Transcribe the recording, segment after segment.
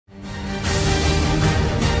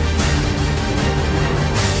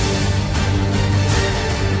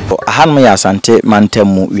Ahanum ya Asante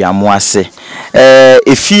Mantemu Wiamuase.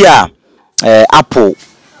 Efia Apple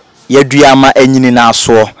yadua enyini na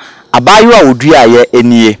so. Abayo a odua ye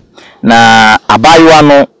enie. Na abayo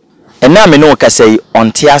no ena me no kasai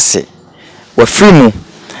onte ase. Wa free mu.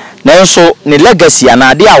 Nanso ne legacy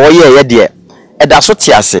anade a woye ye de eda so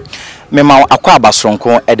te ase. Mema akwa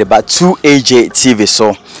abasronko edeba 2AJ TV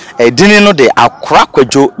so. Dini no de akra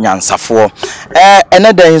kwadwo nyansafo.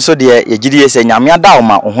 Eneda nso de yegidi ese nyame ada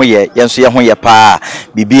ma ho ye yenso ye ho ye pa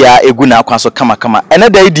bibia egu na akwa so kama.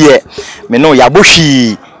 Eneda de me no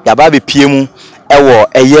yabohwi yaba be piemu ewo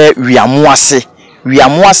eye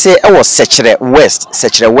wiamuase ewo Sechere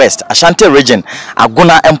West Ashanti region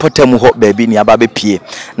agona empotamu ho baabi ni yaba be pie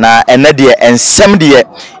na enede ensem de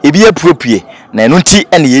ebi apropie na enu nti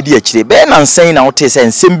ene yedi akire be na nsan na wote se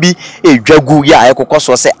ensem bi edwagu ya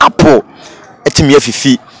ekokoso se Apple etimi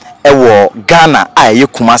afifi ewo Ghana aye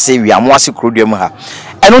Kumase wiamuase kroduam ha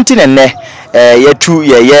enu nti ne yetu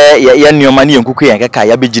ye nneoma ne yenkuku yenkeka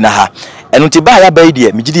ya begina ha enu nti ba ya ba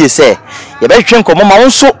die migidi se ye be hwe nkomo ma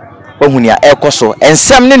wonso wahunia ekoso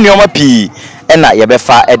ensem ne nneoma pi ena ye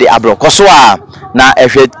befa ede abrokoso a na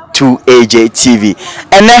ehwe 2AJ TV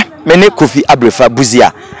ene mene Kofi Abrefa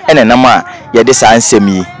Buzia ene nama ye de sa ensem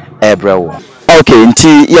yi ebrewo. Okay, nti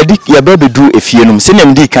ye ba bedu efie num se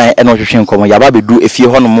nem di kan ene hwehwe nkomo ya ba bedu efie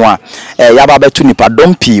honom a ya ba betu nipa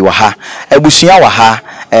dompi wa ha abusua wa ha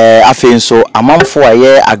afenso amamfo a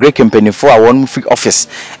ye agri company fo a won free office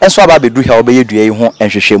enso aba bedu ha obeye dua yi ho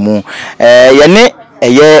enhwehwemu ye ne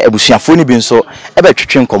eye abusuafo ni bi nso ebe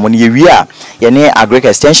twetwe nkomo ne yewi a ye ne agri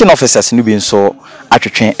extension officers ni bi nso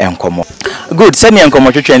atwetwe enkomo. Good, se ne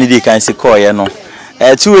enkomo twetwe ni di kan se call ye no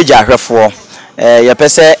 2AJ ahwefo ye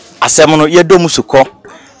pese asem no ye dom sukọ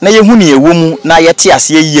na ye hu ne ewom na ye te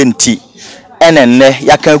ase ye nti enenne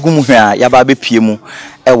yaka gum hwe a yaba bepie mu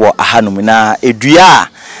ewo ahanum na edua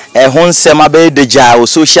a ho nsem abedeja o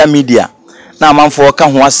social media na amanfo ka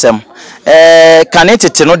ho asem kane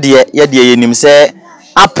tete no de ye de yenim se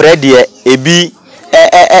apre de ebi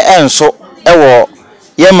enso ewo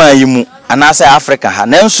yema yimu anase Africa ha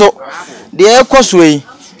nanso de ekoso yi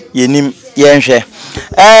yenim yenhwe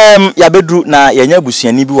ya bedru na yenya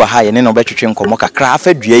busuani bi wa ha ye ne no betwetwe nkomo kakra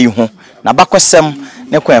afadua yi ho na bakwesem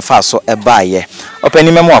ne kwen fa so ebaaye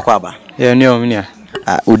opani memo akwa aba ye ne omnia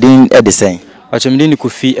udin edisen ochemdi ni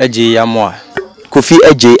Kofi AJ Yamoa Kofi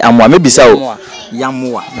AJ Yamoa mebisa o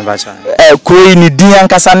Yamoa me bacha kro ni din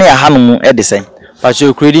ankasa ne ahanum edisen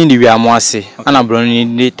bacha kro din di Wiamuase ana bro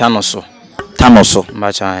ni Tanoso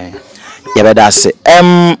bacha ye bedase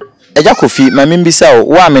eja Kofi ma mbisa o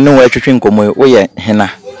wa me ne wo atwetwe nkomo wo ye hena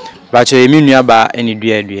bacha emi nuaba eni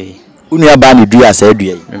dua yi unuaba ni dua asa dua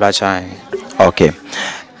yi me bacha okay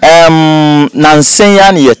nansen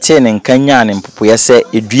ya ne yete ne nkanya ne mpopo yese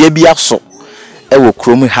edua bi aso ewo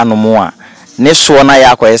krom hanom a ne so na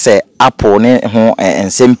ya akoyese Apple ne ho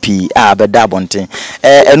ensempi a beda abonten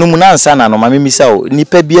enum na ansa na no ma memisa o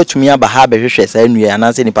nipa bi atumi aba ha behwehwe sa nua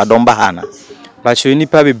ananse nipa don ba ha na bacha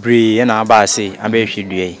nipa bebre na aba ase abehwe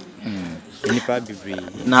dua yi nipa bebre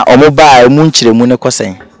na omoba mu nkyeremu ne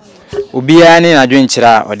kosen obia ne na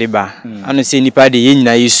dwenkyera odeba ano se nipa de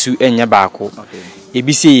yenyina yesu enya baako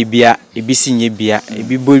ebisi ebia ebisi nye bia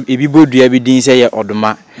ebibodua bidin se ye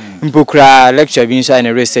odoma mpokra lecture bi nso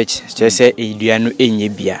na research chese edua no enye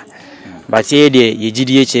bia but ye de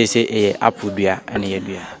yegidie chese e apodua ana ye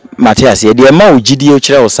dua Matias ye de ma ogidie o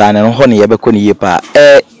kire o sa na ho ne ye beko ne ye pa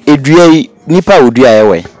edua nipa odua ye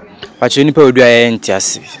we pacho nipa odua ye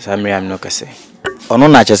ntiase samriam no kase ono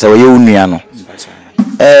na chese we ye unua no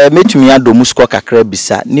metumi adomu score kakra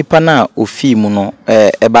bisa nipa na ofi mu no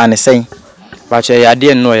eba ne sen bacha ya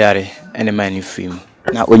de no yare ene mani film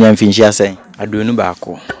na onya mfinchi asen aduonu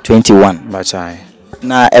baako 21 bacha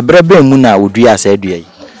na ebrebe mu na odua asa adua yi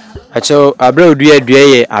acho abra odua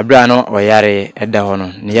ye abra no oyare eda ho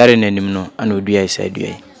no ne yare nanim no ana odua asa adua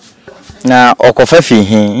yi na okofa fi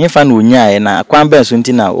hifa na onya na kwan benso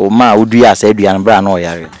nti na o ma odua asa adua no bra no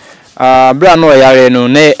oyare bra no oyare no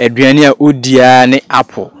na aduani a odia ne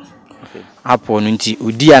Apple no nti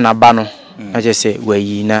odia na ba no na chese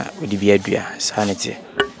wayi na odibi adua sanity.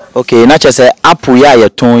 Okay, na chese Apple ya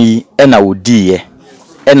yeton yi na odi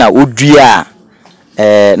na odua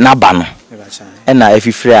na ba no na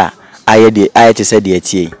afifire a ayete se de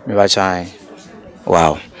atie me ba chan.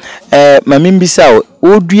 Wow. Mamimbisa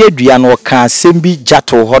odua dua no ka sembi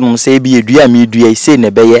jato honum se bi edua mi dua se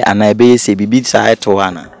ne beye ana ebeye se bibi sa eto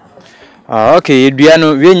hana. Okay, edua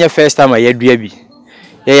no we nya first time ya dua bi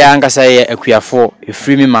ya ankasa ye akuafo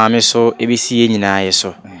efiri mi maame so ebisi ye nyina ye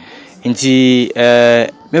so nti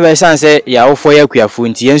me ba sanse ya wofo ya akuafo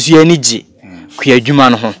nti yensu ye nigi kuadwuma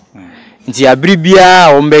no ho nti abiri bia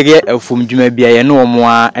ombege afum dwuma bia ye no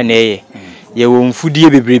omoa na eye ye wo mfudie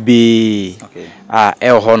bebrebe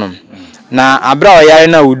honom na abra oyare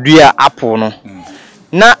na odua apo no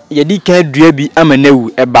na ye di kan dua bi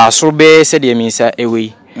amanawu eba soro be se de minsa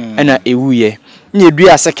ewe na ewuye na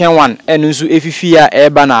edua second one eno nso efifi a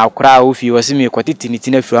eba na akora ofi wasimi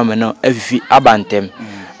kwatitini afi amana afifi abantem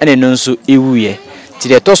ene no nso ewuye ti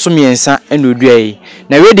de to so miensa ena odua yi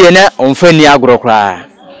na we de na omfani agro kra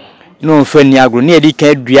no omfani agro na edi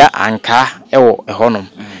kan dua anka ewo ehonom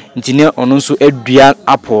nti ne ono nso adua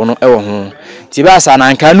apo no ewo ho ti ba sa na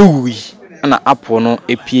anka no wuyi na apo no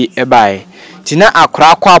epie ebae ti na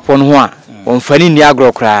akora kwa apo no ho a omfani ni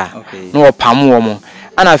agro kra no opam wo mo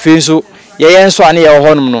ana fe nso ye nso ane ye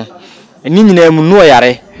honom no ni nyina mu no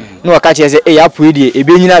yare no ka che se apo edie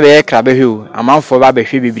ebenyina be kra behwe o amanfo ba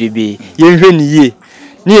behwe bebrebe ye hwe ni ye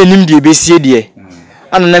ni enim de ebesie de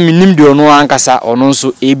ana na minim de ono ankasa ono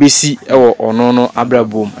nso ebesi ewo ono no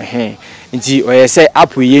abrabom nti oye se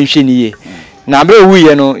apo ye nhwe ni ye na abra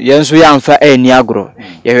wuye no ye nso ya amfa ani agro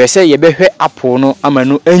ye hwe se ye behwe apo no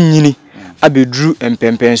amanu anyini abedru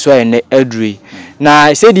empempenso ene adrui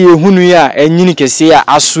na se de ehunu ya anyini kese ya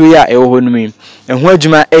aso ya ewo honumi ehu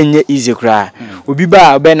adwuma enye easy kra obi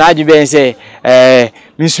ba be na age ben se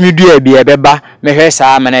minsumi dua bi ebeba mehwe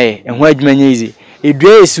saa manaye ehu adwuma nye easy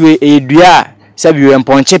edua esiwe edua sabi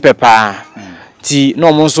emponche pepa ti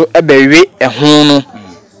no mo nso ebewe ehu no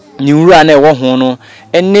ni wura na ewo ho no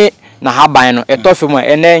ene na haban no etofem a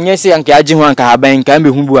ene nye se anka age ho anka haban kan be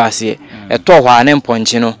hu bu ase eto hwa ne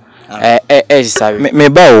mponche no sabi me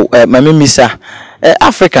ba o mame misa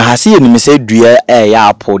Africa hasi ni misa dua ya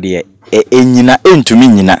apo de enyina entumi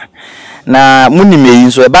nyina na munime yi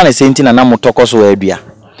nso eba na senti na motoko so adua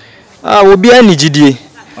obi ani gidie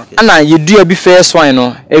ana yedua bi first one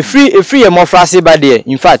no efri ye mofrase ba de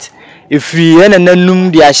in fact efri ene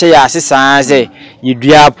nanum de ahye ya asesa ze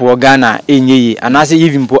yedua apo Ghana enyeyi anase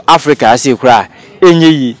even po Africa ase kura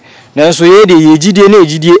enyeyi nanso ye de yegidie na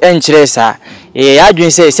egidie enkyere sa ya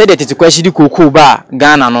adwen se de tetekwashi di kokoo ba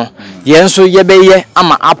Ghana no ye nso ye beye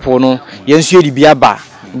ama apo no ye nso ye di bia ba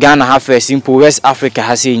Ghana ha first simple West Africa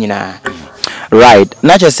ha se nyina right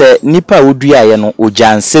na che se nipa odua ye no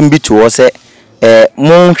ojansem bi to wo se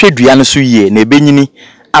mo hwedua no so yie na ebenyini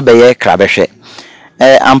abeye kra behwe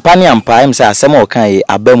ampani ampa em se asem o kan ye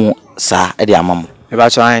abamu sa e de amam e ba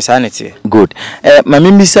cho an sanity good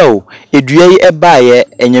mame mbisa o edua yi eba ye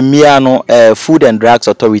enyamia no Food and Drugs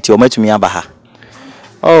Authority o matumi abaha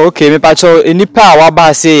oh okay me pa cho enipa wa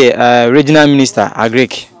ba say regional minister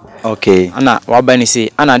agric okay ana wa ba ni say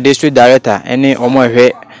ana district director ene omo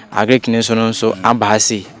ehwe agric ni so no so abaha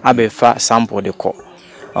say abefa sample de ko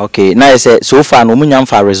okay na say so far no munya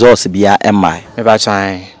mfa resource bia emai me ba cho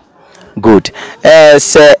an good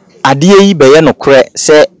se adie yi beye no kre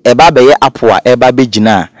se eba beye apo a eba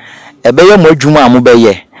begina ebeye mo adwuma mo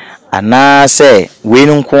beye ana se we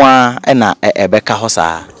nko a na ebeka ho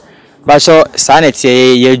saa ba so sanity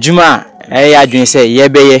ye adwuma ya adwen se ye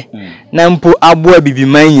beye na mpo abo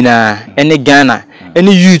abibiman nyina ene Ghana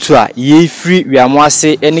ene youth a ye free wiamo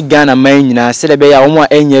ase ene Ghana man nyina se de beye a omo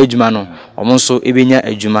anya adwuma no omo nso ebenya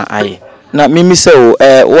adwuma aye na mimi se o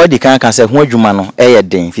wodi kan se ho adwuma no ye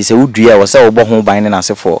den fi se wodua wo se wo bo ho ban ne na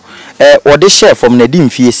sefo wodi share from na di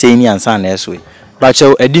mfie sei ni ansa na eso ba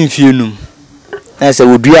cho edi mfie num na se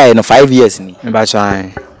wodua ye no 5 years ni ba cho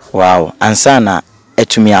an wow ansa na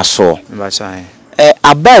etumi aso ba cho an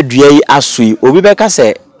abadua yi aso yi obi beka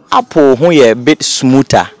se apple ho ye bit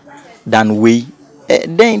smoother than we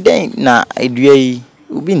den na edua yi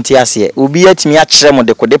obi nti ase obi atimi a kire mo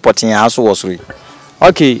de kode poten aso wo sori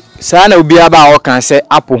okay sana obi aba o kan se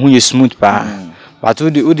apple ho ye smooth pa but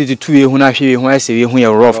odi tu ye hu na hwe ye hu ase ye hu ye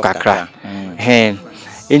rough kakra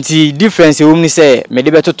enti difference wo ni se me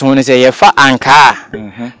de betoton ni se ye fa anka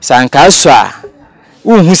sanka so a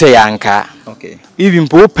unhu se ya anka okay even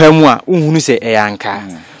po pamu a unhu se e anka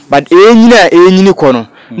but enyini ko no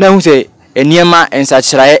na hu se eniema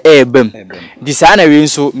ensachirae ebam di sana we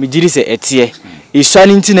nso me giri se etie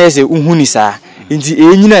iswani nti na se unhu ni sa nti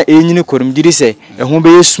enyini ko no giri se ehu be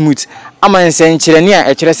ye smooth ama nse nkyere ne a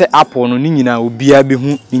ekere se apple no ni nyina obia be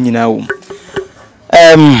hu ni nyina wo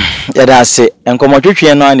yada se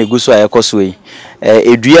enkomotwetwe no na eguso ayekoso yi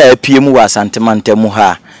edua apie mu wa santemantamu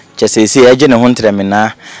ha chesese eje ne ho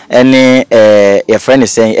ntremena ene ye friend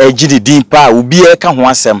sen ejidi din pa obi e ka ho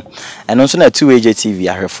asem eno nso na 2AJ TV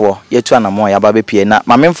ahwefo yetu anamo ya ba bepie na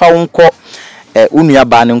mamemfa wonko unua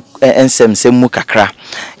ba ne ensem mu kakra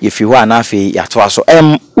yefi ho anafe yato aso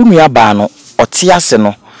unua ba no otiase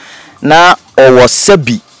no na owo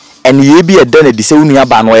sabi ene ye bi eda na di se unua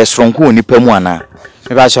ba no ye soronko onipa mu ana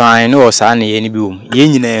me ba cho an no sa na ye ni bi wo ye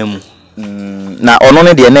nyina mu na ono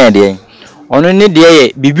ne de na de ono ne de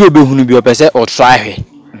ye bibi obehunu bi opese o try hwe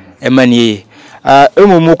emani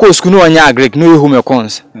emumu ko school no onya agric no home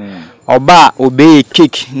econs oba obey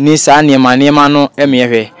cake ni sa niema no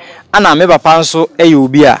emehwe ana me papa nso eye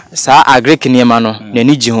obi a sa agric niema no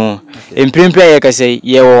nani gi ho emprempre ye kase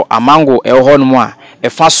ye wo amango e ho no mu a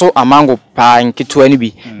efa so amango pa nketo ani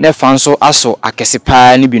bi na efa nso aso akese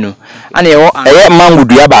pa ni bi no ana ye wo eye mango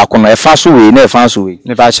dua ba ko no efa so we na efa so we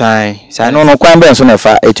me pa chan sa no kwan be nso na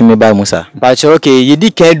efa etumi ba musa ba che okay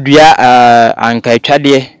yedi ka dua anka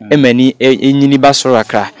twade emani enyini ba soro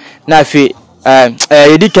akra na afi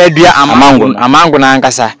yedi ka dua amango na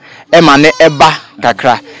ankasa ema ne eba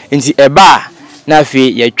kakra nti eba na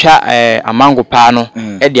afi yetwa amango pa no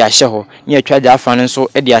e de ahye ho ne yetwa ja afa no nso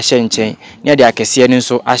e de ahye nchen ne de akese ne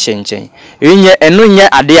nso ahye nchen enye eno nye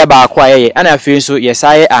ade ba akwa ye ana afi nso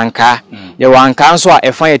yesaye anka ye wanka nso a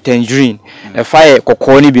efa ye tangerine efa ye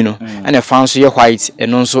kokko ni bi no ana efa nso ye white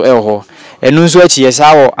eno nso ho eno nso achi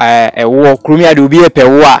yesawo ewo krumi ade obi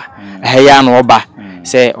epewo a heya no oba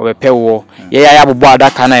se obepewo ye ya bobo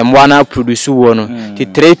adaka na emwa na produce wo no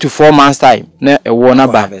 3 to 4 months time na ewo na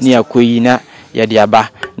ba ni akoyi na ye de aba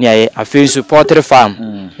ni aye afi nso poultry farm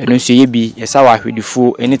eno nso ye bi yesa wa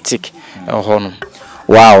hwedifu eni tik ho no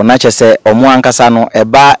wow na chese omo ankasa no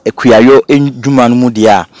eba ekuayo edwuma no mu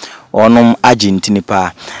dia onom agentini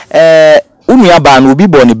pa unu aba no obi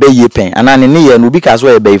bo ne beye pen ana ne ye no obi ka so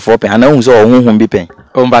ye beye for pen ana hu so ohunhun bi pen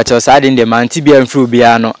omba cho sa de manti bia mfru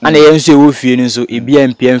bia no ana ye nso ewo fie ni nso ebia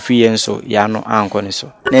mpia mfri ye nso ya no anko ne so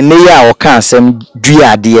ne ne ya o kan asem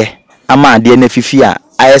dua ade ama ade na fifi a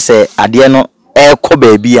ayese ade no ekọ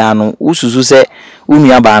ba bia no ususu se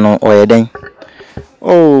unu aba no oyeden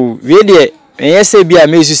we de yese bia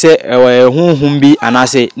mesu se hunhun bi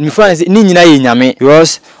anase mfanse ni nyina ye nyame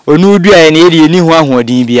because onu dua ne ye ni hu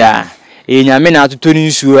ahoodin bia nyame na atoto ni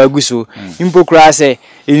nsuo aguso impokra se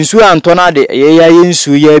nsuo antona de ye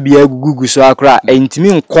nsuo ya bia gugugu so akra entimi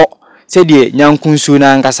nkọ se de nyanku nsuo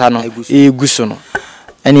na nkasa no eguso no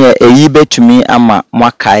ene eyi betumi ama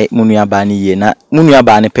mwakai munuaba ni ye na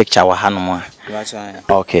munuaba ni picture wa hanom a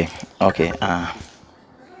okay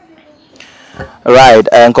right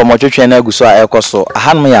nkomotwetwe na aguso a ekoso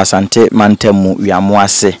hanom ya asante mantamu wiamo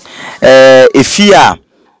ase efi a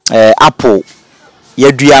apple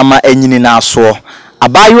yaduama enyini na aso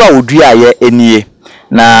abayo a odua ye enie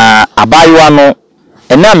na abayo no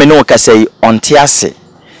ena me no kasai onte ase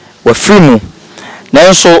wa frimu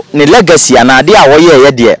nanso ne legacy anade a woye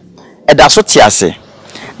ye de eda so te ase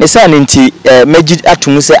ne sa ne nti magi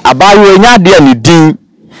atumu se abayo nya de ne din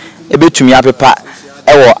ebetumi apepa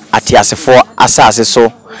ewo atiasefo asase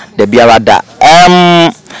so de biara da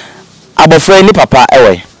abofra ni papa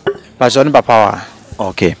ewe paso ni papa wa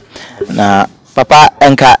okay na papa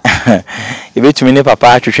enka ebetumi ni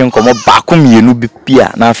papa atwetwe nkomo baako mienu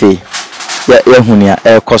bia na afi ya hunia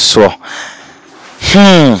ekoso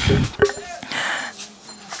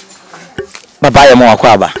baba ya mo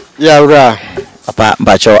akwaba ya ura papa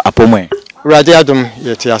mbacho apomwe urade adum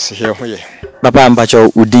yeti ase he ho ye papa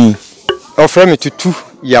mbacho udin ofre me tutu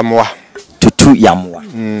yamwa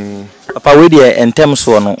papa we de entem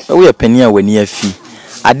so no we ye pani a wani afi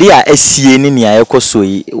ade a asie ni ne ayekoso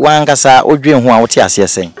yi wankasa odwen ho a wote ase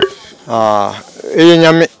esen eye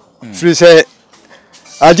nyame free say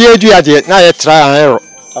ade edu ade na ye try an error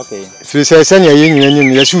okay free say se ne ye nwua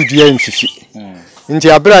nyim ye su dua mfifi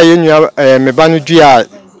nti abra ye nwua me ba no dua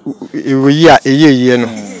ewoyi a eye no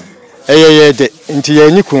eye de nti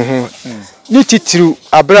ye ni kun ho ni titiru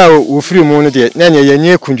abra wo free mu no de na ye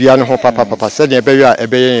nye kundua no ho papa se de ebe a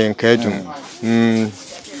ebe ye nka adum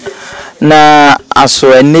na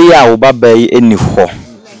aso ene ya wo baba yi eni ho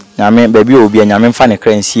nyame baabi obi nyame mfa ne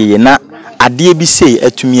kransie ye na ade bi sei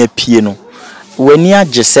atumi apie no wani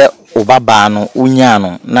agese wo baba no unya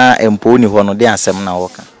no na empo ni ho no de asem na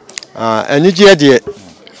woka enije de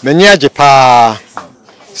meni age pa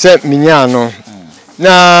se minya no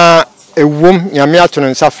na ewom nyame ato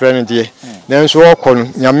nsa frɛ no de na nso okɔ no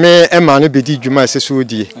nyame ema no bedi dwuma seso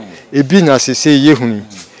die ebi na sese ye hunu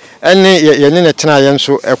ene ye ne tena ye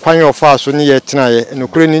nso ekwan ofa so ne ye tena ye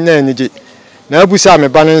nokure ni na anije na abusa me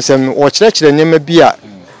ba no nsem no wo kyerɛkyerɛ nyema bi a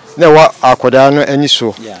na wa akoda no ani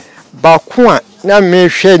so ba ko a na me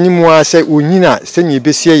hwɛ nimu a sɛ onyina sɛ nye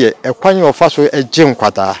besie ye ekwan ofa so egye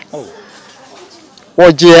nkwada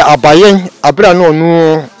oje abayen abra no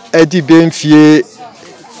no edi bemfie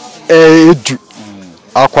edu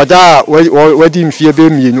akwada wadi mfie be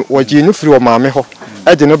mienu oje no firi o maame ho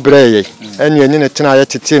edi no breye eni eni ne tena ye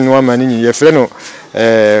tete no amani nyi ye frɛ no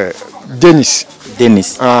Dennis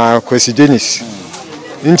Kwesi Dennis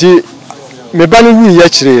nti me ba no wi ye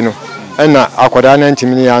kyire no ɛna akwadaa na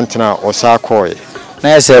ntimi ya ntena osa kɔɛ na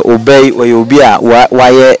yɛsɛ obey obi a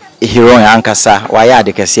wayɛ hero ankasa wayɛ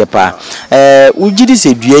ade kɛseɛ pa wogidi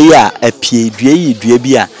sɛ dua yi a apie dua yi dua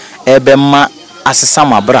bi a ɛbɛma asesa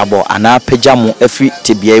mo abrabɔ ana pagya mo afi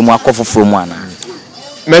tebea yi mu akɔfoforo mu ana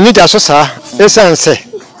mani da so saa esan sɛ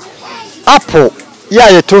apple ya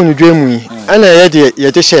yɛtɔ no dua mu yi ɛna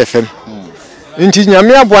yɛde hyɛ fam nti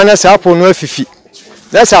nyame aboa na sɛ apple no afifi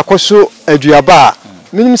na sɛ akɔso aduaba a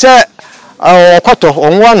minim sɛ ɔkɔtɔ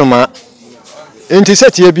ɔnwo anoma nti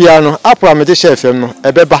sɛ tie bia no apple a mede hyɛ fam no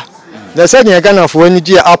ɛbɛba na sɛ ne Ghanafo ani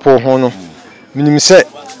gye apple ho no minim sɛ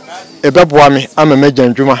ɛbɛboa me ama magya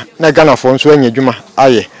ndwuma na Ghanafo nso anya dwuma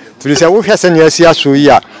ayɛ firi sɛ wohwɛ sɛ ne asi aso yi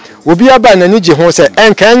a obi aba na ne gye ho sɛ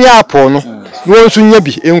ɛnka anya apple no na wɔn nso nya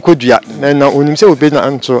bi enkodua na onim sɛ obi na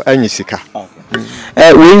nso anya sika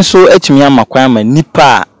we nso atumi ama kwan ama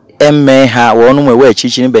nipa emme ha wɔn mo ɛwɔ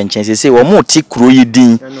akyikyiri bɛnkyɛn sɛ wɔn mo ti kuro yi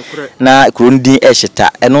din na kuro din ɛhyeta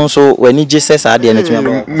ɛno nso wani gye sɛ saa deɛ n'atumi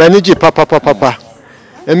aba mani gye papa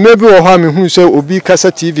emme bi wɔ hɔ a mehu sɛ obi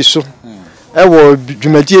kasa TV so ɛwɔ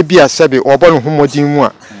dwumadie bi a sɛbe ɔbɔ no homɔdin mu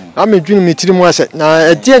a na medwene me tiri mu asɛ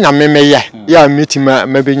na ɛdeɛ na memɛyɛ ya metima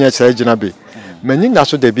mabɛnya sɛ gyina be mani na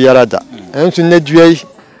so da biara da ɛnso na dua yi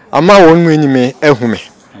ama wɔn mu enyime ehume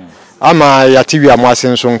ama yate wi amase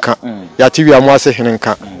nso nka yate wi amase hene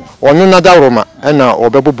nka ɔno na dawroma ɛna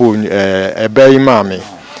ɔbɛbɔbɔ ɛbɛyi maame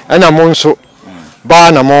ɛna mo nso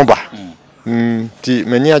ba na mo ba ti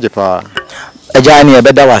mani agye pa agya ne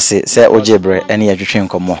ɛbɛda wase sɛ ogye brɛ ɛne yɛtwetwe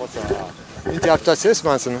nkɔmmɔ nti after 6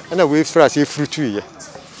 months no ɛna we fra sɛ fruit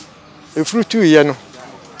ye no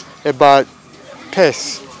about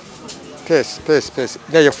pest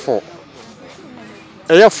na yɛ 4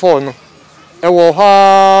 ɛyɛ 4 no ɛwɔ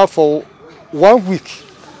ha for 1 week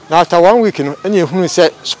na after 1 week no ɛna ehunu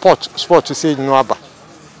sɛ spot sɛ no aba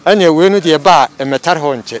ɛna we no de ɛba ɛmɛtare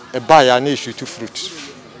hɔ nkyɛ ɛba ya na eshutu fruit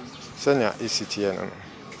sɛnea esitie no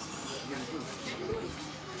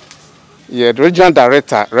the regional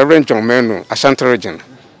director, Reverend John Menu, Ashanti region,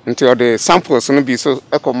 until the samples will be so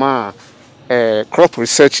Ecoma Crop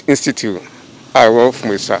Research Institute. I work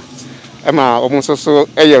from Mesa. Emma almost also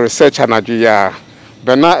a research and Nigeria.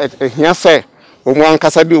 But now here say, Oman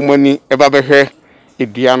Casadu money ever here,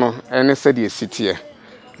 Idiano, and said the city.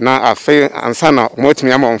 Now I fail and sana, what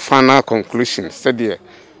me on final conclusion, said the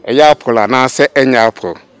a yapple and I say any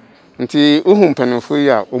apple. Until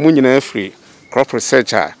Penufuya, Omunina free, crop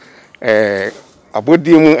researcher.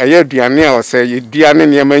 Abodi mu ɛyɛ aduane a ɔsɛ yɛduane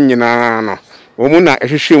nneɛma nyinaa no wɔn na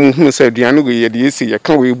ɛhwehwɛ mu hu sɛ aduane go yɛ de esi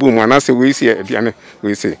yɛka wɔ ebu mu anaasɛ wɔ esi aduane wɔ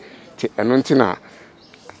esi ti ɛno ntina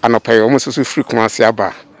anɔpa yɛ wɔn soso firi Kumasi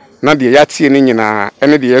aba na deɛ yɛatie ne nyinaa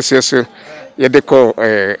ɛne deɛ yɛsoso yɛde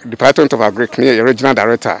kɔ Department of Agric ne yɛ regional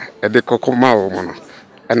director yɛde kɔ kɔma wɔn no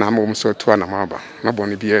ɛna ama wɔn so to anam aba na bɔ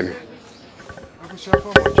ne bi ani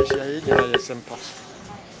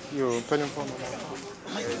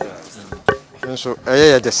nso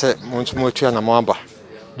ɛyɛ de sɛ montu motua na mo aba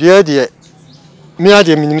deɛ me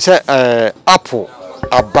ade minim sɛ apple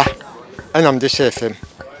aba ɛnam de hyɛ fam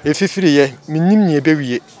efifiri yɛ minim ne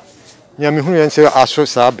ebewie nya me hu yɛn sɛ aso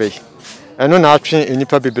saa bɛ ɛno na atwe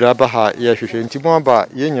enipa bebree aba ha yɛ hwehwɛ nti mo aba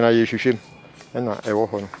yɛ nyina yɛ hwehwɛ ɛna ɛwɔ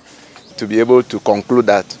hɔ no to be able to conclude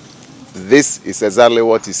that this is exactly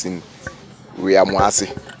what is in Wiamuase.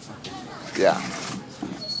 Yeah.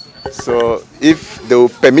 So if they will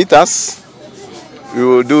permit us, we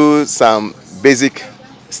will do some basic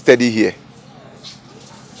study here.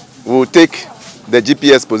 We will take the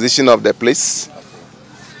GPS position of the place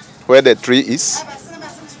where the tree is.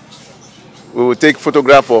 We will take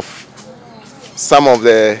photograph of some of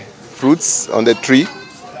the fruits on the tree.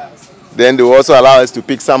 Then they will also allow us to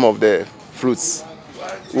pick some of the fruits.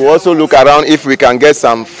 We will also look around if we can get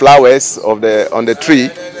some flowers on the tree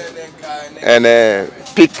and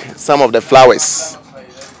pick some of the flowers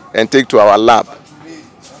and take to our lab.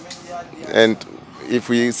 And if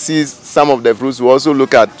we see some of the fruits, we also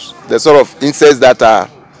look at the sort of insects that are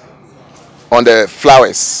on the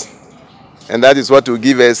flowers. And that is what will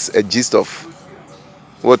give us a gist of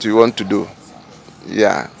what we want to do.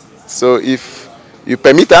 Yeah. So if you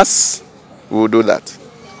permit us, we will do that.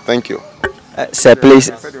 Thank you. Sir,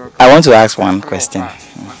 please, I want to ask one question,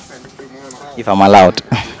 if I'm allowed.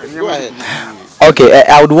 Go ahead. Okay,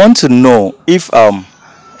 I would want to know if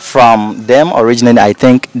from them originally, I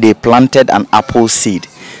think they planted an apple seed.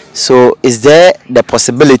 So is there the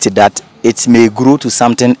possibility that it may grow to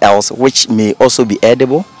something else which may also be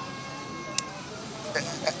edible?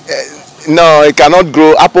 No, it cannot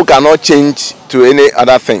grow. Apple cannot change to any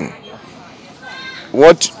other thing.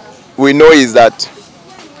 What we know is that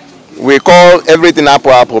we call everything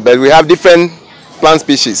apple, but we have different plant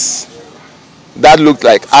species. that look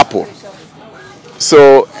like apple.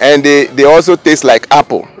 So, and they also taste like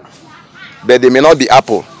apple, but they may not be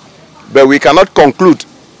apple. But we cannot conclude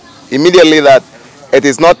immediately that it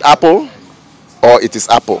is not apple or it is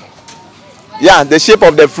apple. Yeah, the shape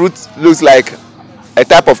of the fruit looks like a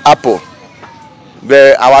type of apple.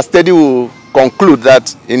 But our study will conclude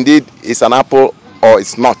that indeed it's an apple or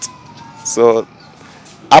it's not. So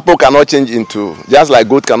apple cannot change into, just like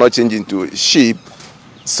goat cannot change into sheep.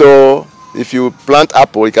 So if you plant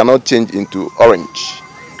apple, it cannot change into orange.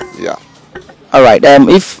 Yeah. All right.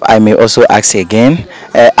 If I may also ask again,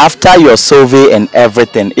 after your survey and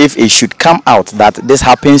everything, if it should come out that this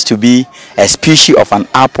happens to be a species of an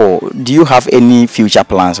apple, do you have any future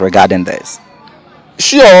plans regarding this?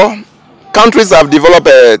 Sure. Countries have developed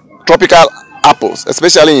tropical apples,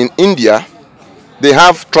 especially in India. They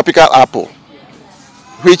have tropical apple,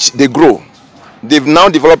 which they grow. They've now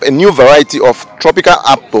developed a new variety of tropical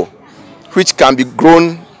apple, which can be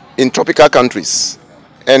grown in tropical countries.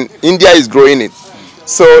 And India is growing it.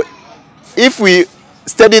 So if we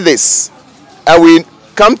study this and we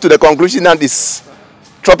come to the conclusion that it's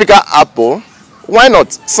tropical apple, why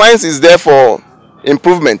not? Science is there for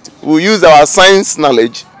improvement. We'll use our science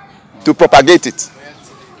knowledge to propagate it.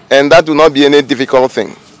 And that will not be any difficult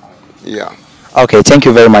thing. Yeah. Okay, thank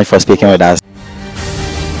you very much for speaking with us.